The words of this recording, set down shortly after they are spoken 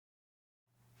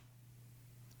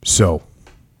So,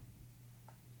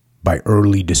 by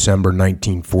early December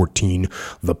 1914,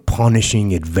 the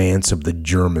punishing advance of the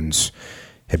Germans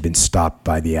had been stopped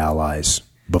by the Allies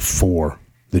before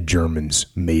the Germans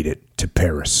made it to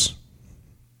Paris.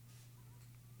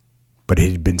 But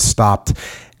it had been stopped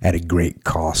at a great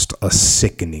cost, a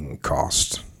sickening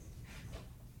cost.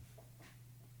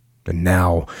 And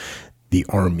now the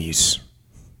armies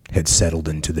had settled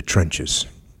into the trenches.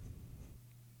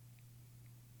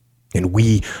 And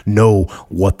we know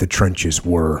what the trenches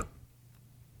were.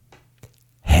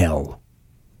 Hell.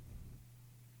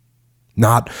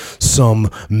 Not some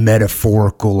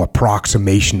metaphorical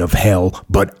approximation of hell,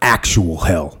 but actual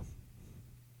hell.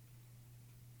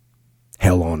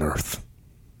 Hell on earth.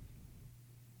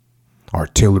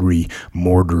 Artillery,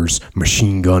 mortars,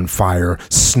 machine gun fire,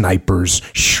 snipers,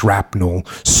 shrapnel,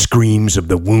 screams of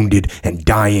the wounded and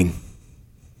dying.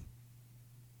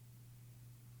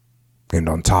 And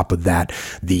on top of that,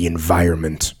 the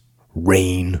environment.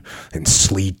 Rain and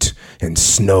sleet and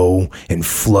snow and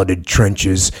flooded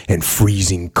trenches and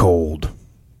freezing cold.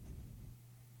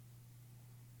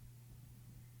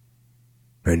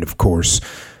 And of course,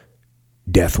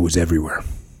 death was everywhere.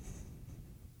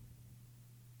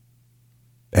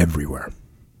 Everywhere.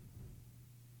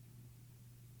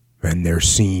 And there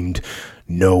seemed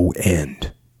no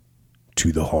end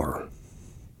to the horror.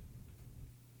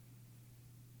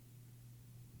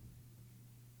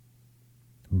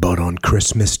 But on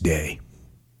Christmas Day,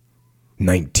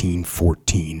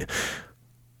 1914,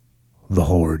 the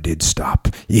horror did stop,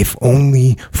 if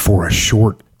only for a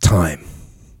short time.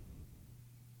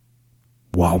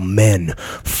 While men,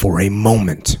 for a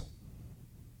moment,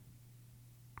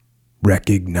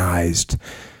 recognized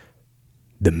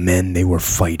the men they were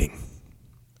fighting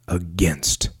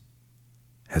against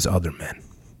as other men.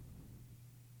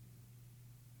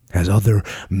 As other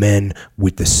men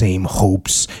with the same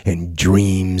hopes and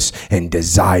dreams and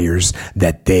desires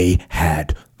that they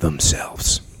had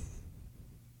themselves.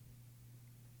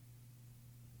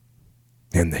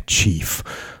 And the chief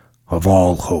of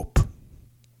all hope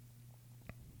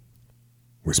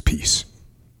was peace.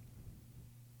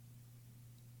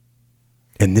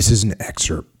 And this is an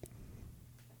excerpt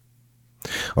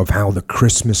of how the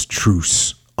Christmas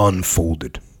truce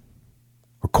unfolded,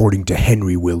 according to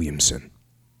Henry Williamson,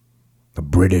 a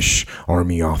British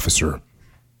Army officer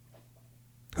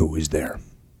who was there.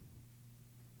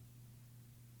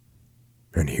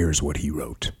 And here's what he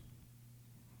wrote.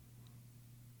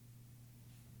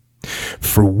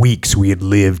 For weeks we had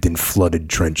lived in flooded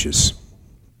trenches.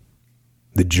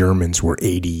 The Germans were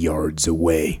 80 yards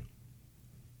away.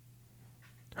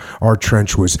 Our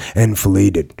trench was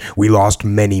enfiladed. We lost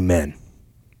many men,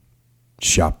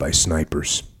 shot by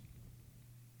snipers.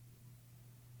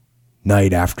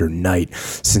 Night after night,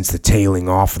 since the tailing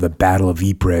off of the Battle of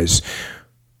Ypres,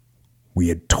 we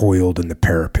had toiled in the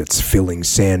parapets, filling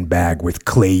sandbag with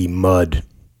clayey mud,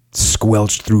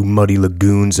 squelched through muddy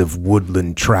lagoons of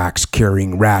woodland tracks,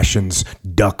 carrying rations,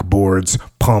 duck boards,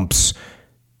 pumps,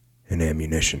 and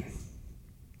ammunition.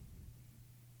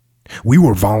 We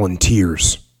were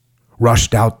volunteers,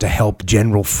 rushed out to help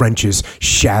General French's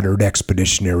shattered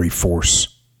expeditionary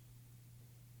force.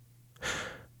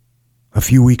 A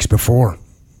few weeks before,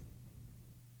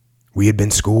 we had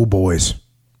been schoolboys,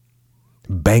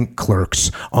 bank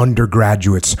clerks,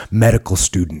 undergraduates, medical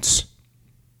students.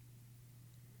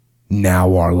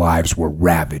 Now our lives were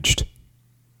ravaged.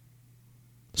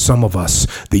 Some of us,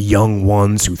 the young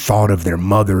ones who thought of their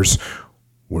mothers,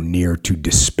 were near to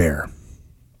despair.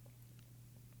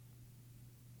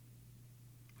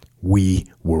 We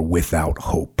were without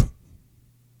hope,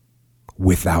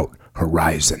 without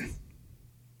horizon.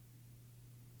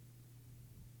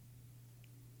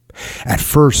 At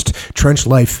first, trench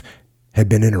life had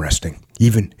been interesting,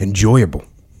 even enjoyable.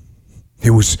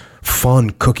 It was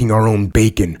fun cooking our own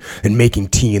bacon and making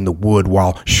tea in the wood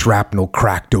while shrapnel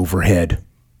cracked overhead.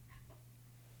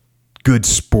 Good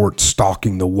sport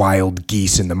stalking the wild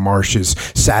geese in the marshes,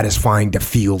 satisfying to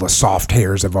feel the soft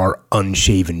hairs of our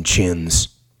unshaven chins.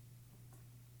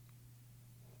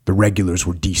 The regulars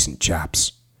were decent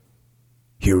chaps,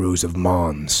 heroes of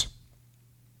Mons.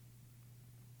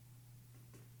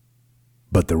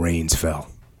 But the rains fell,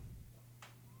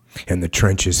 and the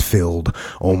trenches filled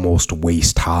almost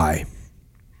waist high.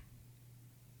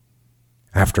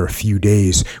 After a few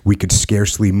days, we could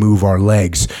scarcely move our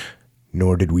legs,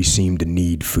 nor did we seem to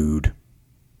need food.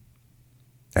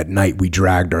 At night, we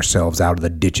dragged ourselves out of the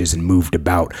ditches and moved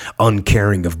about,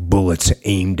 uncaring of bullets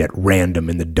aimed at random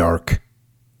in the dark.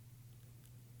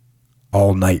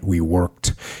 All night we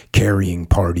worked, carrying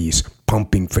parties,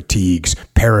 pumping fatigues,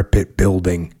 parapet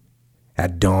building,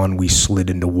 At dawn, we slid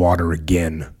into water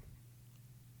again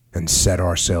and set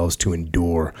ourselves to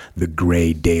endure the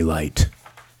gray daylight.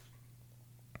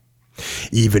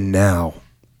 Even now,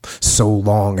 so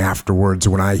long afterwards,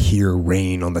 when I hear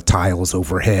rain on the tiles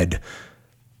overhead,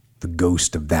 the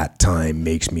ghost of that time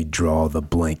makes me draw the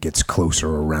blankets closer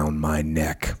around my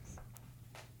neck.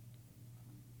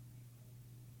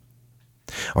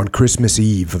 On Christmas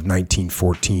Eve of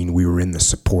 1914, we were in the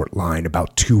support line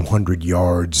about 200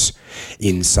 yards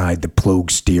inside the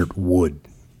Ploegsteert wood.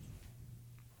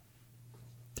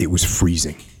 It was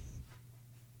freezing.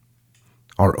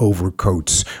 Our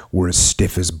overcoats were as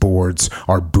stiff as boards,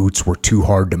 our boots were too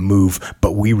hard to move,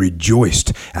 but we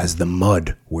rejoiced as the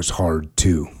mud was hard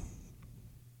too.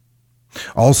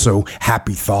 Also,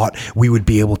 happy thought, we would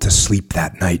be able to sleep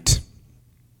that night.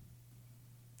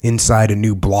 Inside a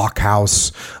new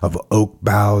blockhouse of oak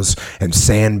boughs and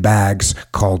sandbags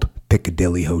called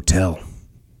Piccadilly Hotel.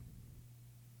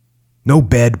 No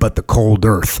bed but the cold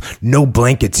earth, no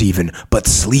blankets even, but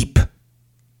sleep.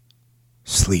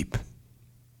 Sleep.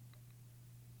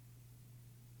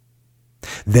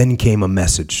 Then came a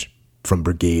message from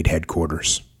brigade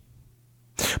headquarters,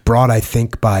 brought, I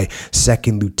think, by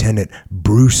Second Lieutenant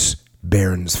Bruce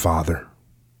Bairnsfather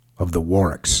of the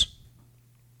Warwicks.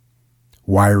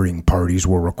 Wiring parties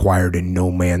were required in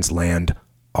no man's land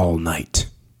all night.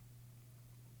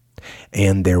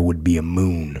 And there would be a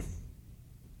moon.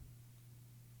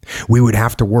 We would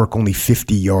have to work only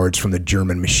 50 yards from the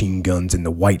German machine guns in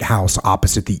the White House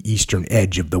opposite the eastern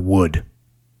edge of the wood.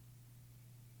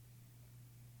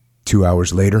 2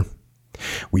 hours later,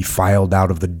 we filed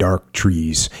out of the dark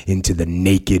trees into the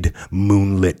naked,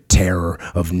 moonlit terror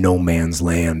of no man's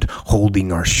land,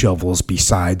 holding our shovels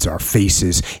beside our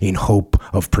faces in hope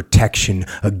of protection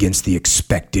against the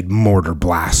expected mortar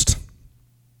blast.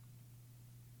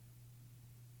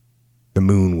 The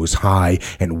moon was high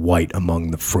and white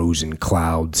among the frozen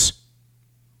clouds.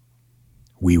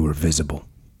 We were visible.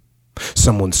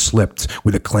 Someone slipped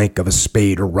with a clank of a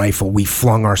spade or rifle. We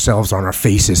flung ourselves on our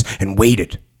faces and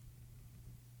waited.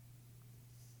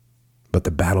 But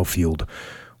the battlefield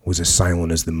was as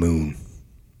silent as the moon.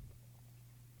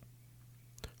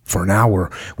 For an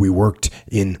hour, we worked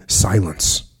in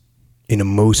silence, in a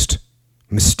most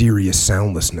mysterious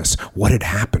soundlessness. What had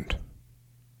happened?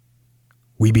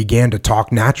 We began to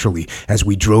talk naturally as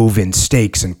we drove in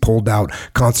stakes and pulled out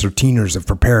concertinas of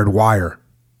prepared wire.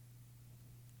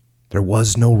 There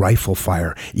was no rifle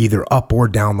fire, either up or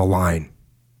down the line.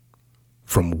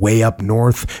 From way up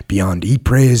north, beyond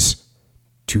Ypres,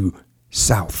 to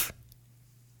south,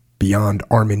 beyond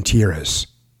Armentières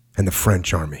and the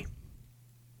French army.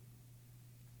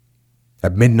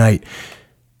 At midnight,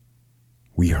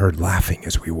 we heard laughing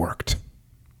as we worked.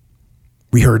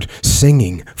 We heard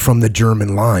singing from the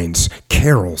German lines,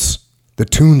 carols, the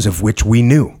tunes of which we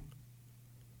knew.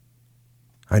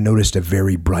 I noticed a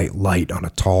very bright light on a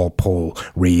tall pole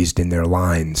raised in their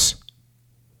lines.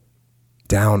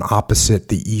 Down opposite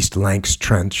the East Lancs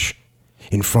Trench,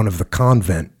 in front of the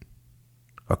convent,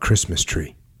 a Christmas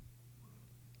tree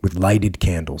with lighted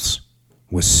candles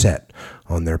was set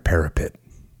on their parapet.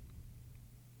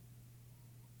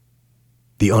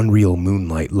 The unreal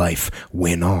moonlight life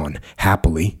went on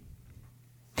happily.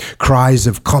 Cries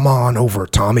of, "Come on over,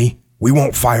 Tommy. We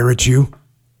won't fire at you."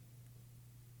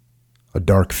 A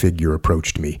dark figure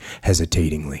approached me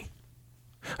hesitatingly.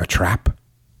 A trap?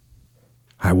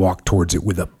 I walked towards it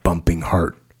with a bumping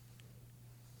heart.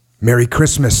 "Merry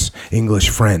Christmas, English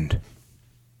friend."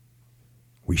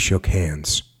 We shook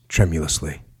hands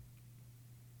tremulously.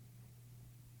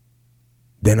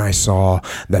 Then I saw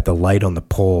that the light on the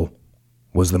pole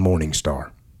was the morning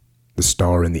star, the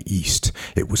star in the east.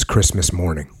 It was Christmas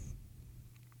morning.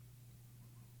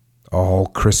 All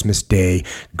Christmas Day,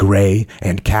 gray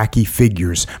and khaki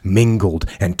figures mingled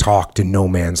and talked in no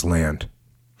man's land.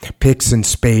 Picks and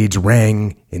spades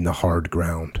rang in the hard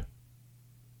ground.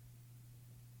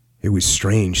 It was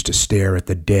strange to stare at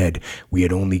the dead we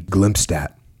had only glimpsed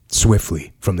at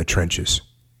swiftly from the trenches.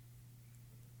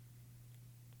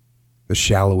 The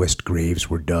shallowest graves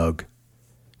were dug,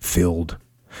 filled,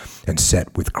 and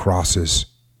set with crosses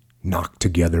knocked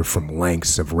together from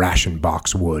lengths of ration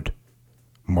box wood,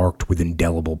 marked with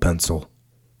indelible pencil.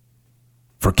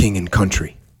 For king and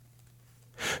country.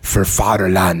 For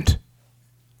Vaterland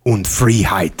und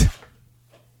Freiheit.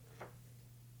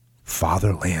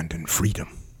 Fatherland and freedom.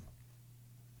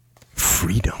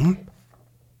 Freedom?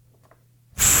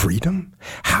 Freedom?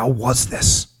 How was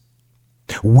this?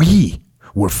 We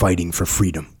were fighting for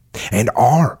freedom, and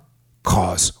our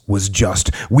cause was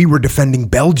just. We were defending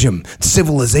Belgium,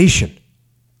 civilization.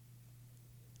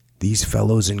 These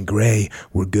fellows in gray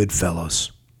were good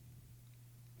fellows.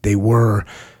 They were,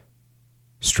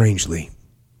 strangely,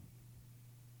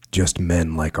 just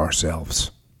men like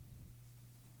ourselves.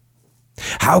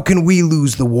 How can we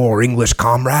lose the war, English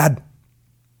comrade?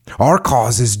 Our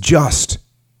cause is just.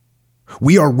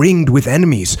 We are ringed with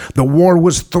enemies. The war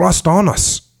was thrust on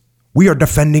us. We are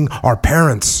defending our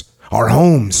parents, our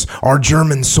homes, our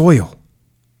German soil.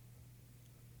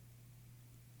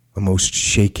 A most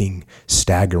shaking,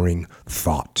 staggering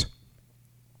thought.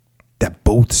 That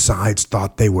both sides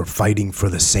thought they were fighting for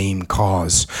the same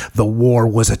cause. The war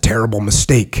was a terrible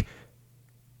mistake.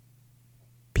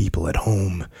 People at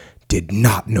home did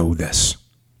not know this.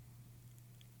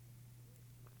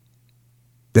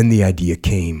 Then the idea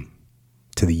came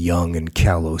to the young and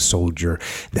callow soldier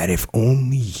that if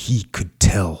only he could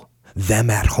tell them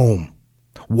at home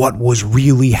what was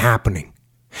really happening,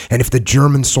 and if the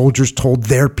German soldiers told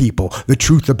their people the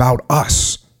truth about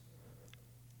us,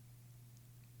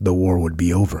 the war would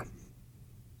be over.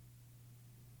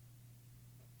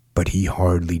 But he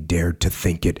hardly dared to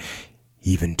think it,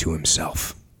 even to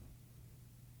himself.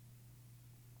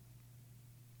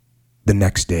 The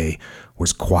next day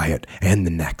was quiet, and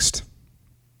the next.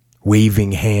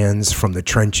 Waving hands from the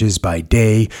trenches by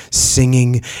day,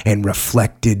 singing and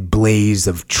reflected blaze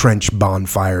of trench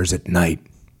bonfires at night.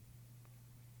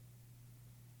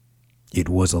 It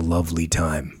was a lovely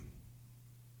time.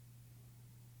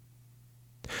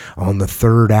 On the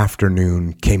third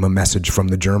afternoon came a message from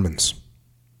the Germans.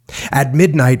 At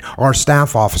midnight, our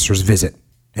staff officers visit,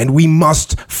 and we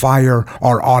must fire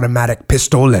our automatic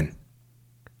pistolen.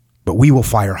 But we will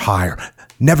fire higher.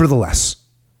 Nevertheless,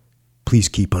 please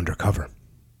keep under cover.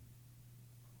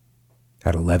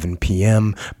 At 11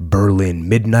 p.m., Berlin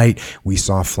midnight, we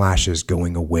saw flashes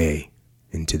going away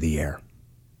into the air.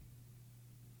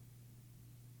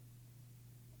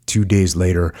 2 days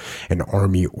later, an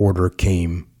army order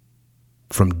came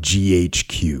from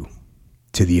GHQ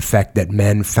to the effect that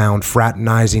men found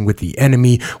fraternizing with the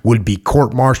enemy would be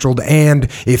court-martialed and,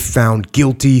 if found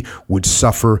guilty, would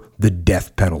suffer the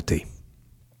death penalty.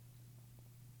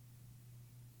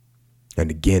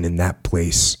 And again in that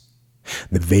place,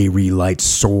 the Veyri lights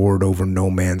soared over no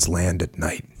man's land at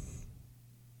night,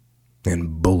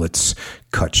 and bullets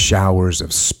cut showers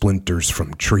of splinters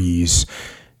from trees,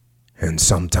 and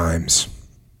sometimes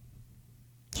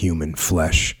human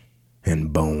flesh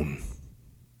and bone.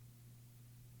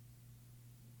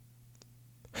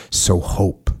 So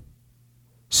hope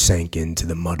sank into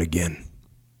the mud again,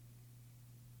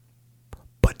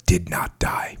 but did not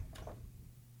die.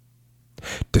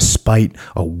 Despite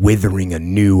a withering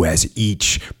anew as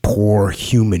each poor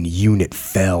human unit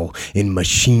fell in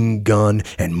machine gun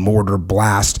and mortar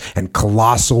blast and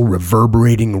colossal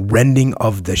reverberating rending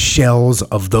of the shells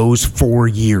of those 4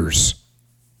 years.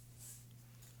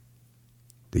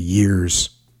 The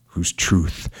years whose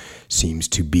truth seems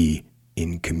to be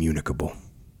incommunicable.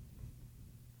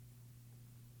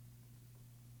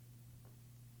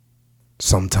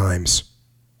 Sometimes,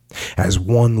 as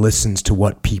one listens to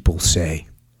what people say,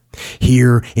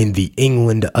 here in the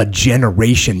England a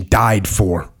generation died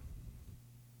for,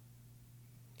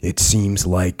 it seems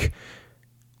like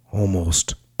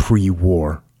almost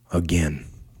pre-war again.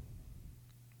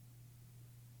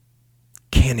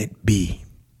 Can it be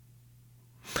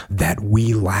that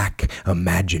we lack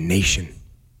imagination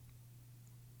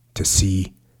to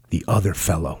see the other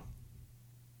fellow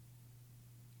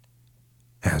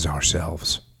as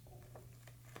ourselves?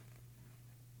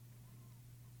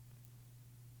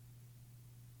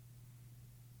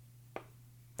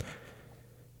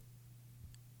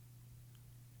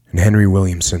 And Henry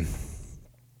Williamson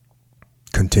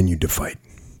continued to fight.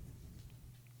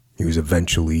 He was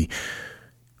eventually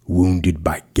wounded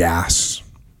by gas,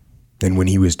 and when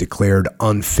he was declared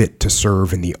unfit to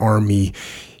serve in the army,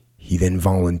 he then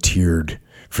volunteered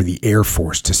for the Air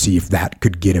Force to see if that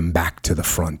could get him back to the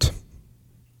front.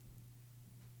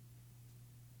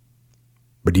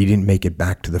 But he didn't make it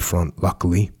back to the front,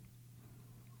 luckily,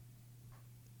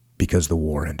 because the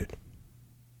war ended.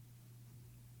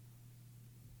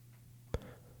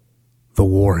 The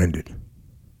war ended.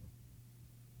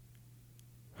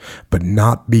 But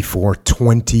not before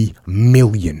 20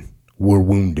 million were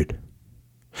wounded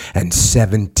and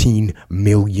 17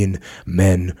 million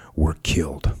men were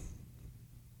killed.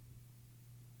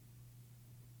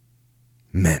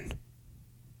 Men.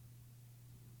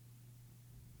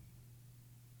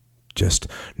 Just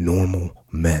normal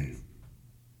men.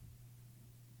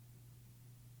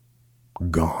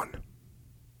 Gone.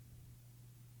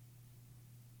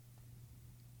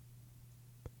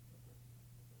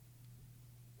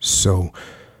 So,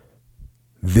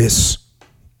 this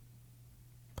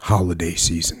holiday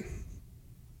season,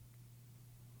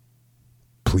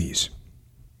 please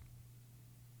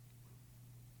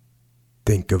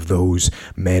think of those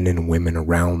men and women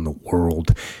around the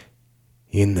world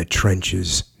in the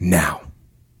trenches now,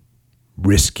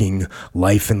 risking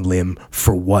life and limb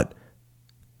for what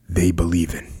they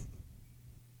believe in,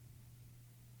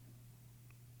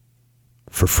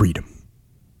 for freedom.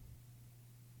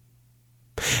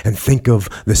 And think of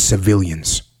the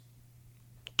civilians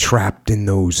trapped in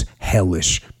those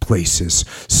hellish places,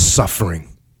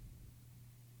 suffering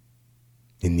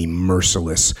in the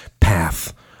merciless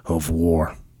path of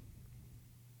war.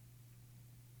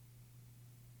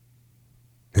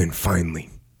 And finally,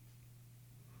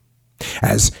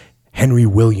 as Henry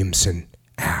Williamson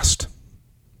asked,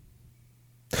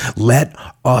 let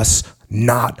us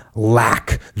not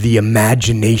lack the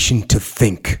imagination to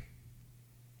think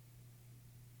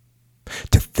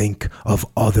of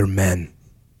other men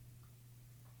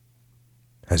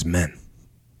as men.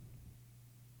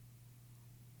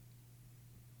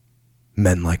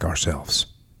 Men like ourselves.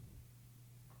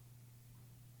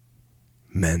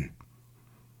 Men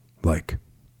like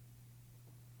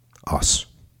us.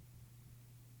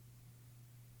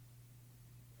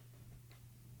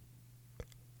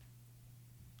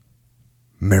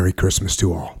 Merry Christmas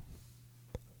to all.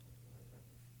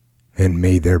 And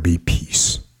may there be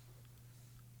peace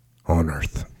on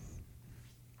earth.